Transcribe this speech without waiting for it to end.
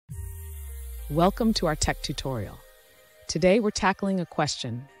Welcome to our tech tutorial. Today we're tackling a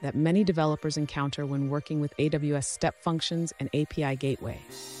question that many developers encounter when working with AWS step functions and API gateway.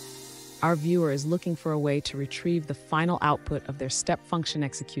 Our viewer is looking for a way to retrieve the final output of their step function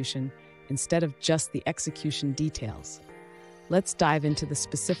execution instead of just the execution details. Let's dive into the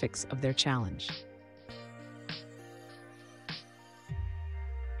specifics of their challenge.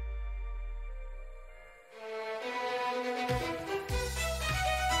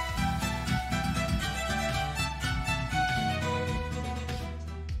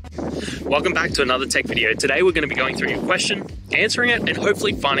 Welcome back to another tech video. Today we're going to be going through your question, answering it, and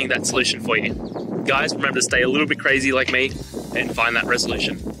hopefully finding that solution for you. Guys, remember to stay a little bit crazy like me and find that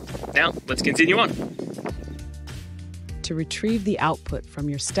resolution. Now, let's continue on. To retrieve the output from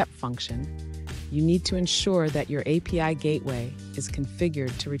your step function, you need to ensure that your API gateway is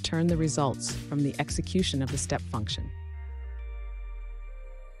configured to return the results from the execution of the step function.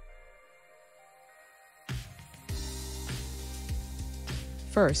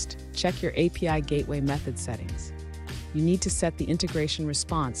 First, check your API gateway method settings. You need to set the integration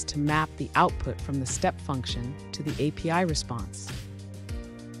response to map the output from the step function to the API response.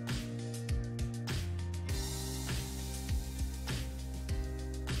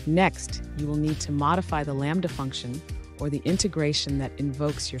 Next, you will need to modify the Lambda function or the integration that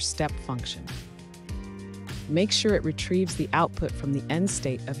invokes your step function. Make sure it retrieves the output from the end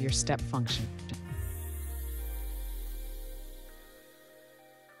state of your step function.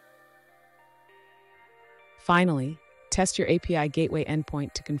 Finally, test your API gateway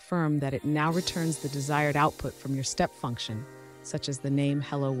endpoint to confirm that it now returns the desired output from your step function, such as the name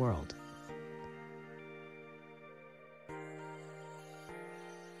Hello World.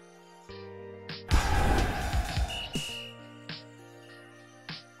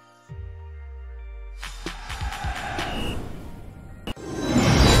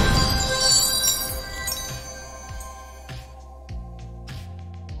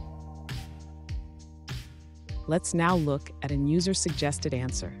 Let's now look at a user-suggested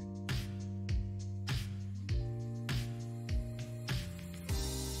answer.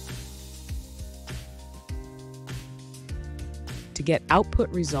 To get output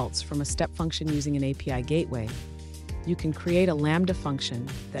results from a step function using an API gateway, you can create a Lambda function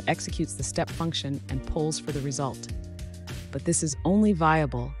that executes the step function and polls for the result. But this is only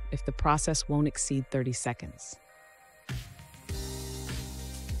viable if the process won't exceed 30 seconds.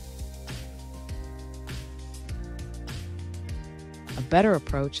 A better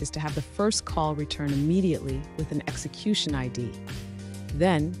approach is to have the first call return immediately with an execution ID.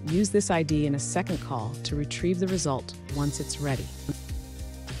 Then, use this ID in a second call to retrieve the result once it's ready.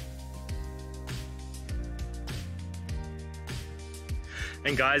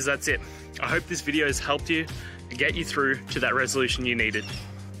 And guys, that's it. I hope this video has helped you and get you through to that resolution you needed.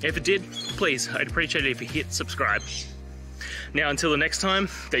 If it did, please, I'd appreciate it if you hit subscribe. Now, until the next time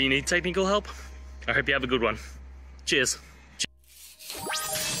that you need technical help, I hope you have a good one. Cheers.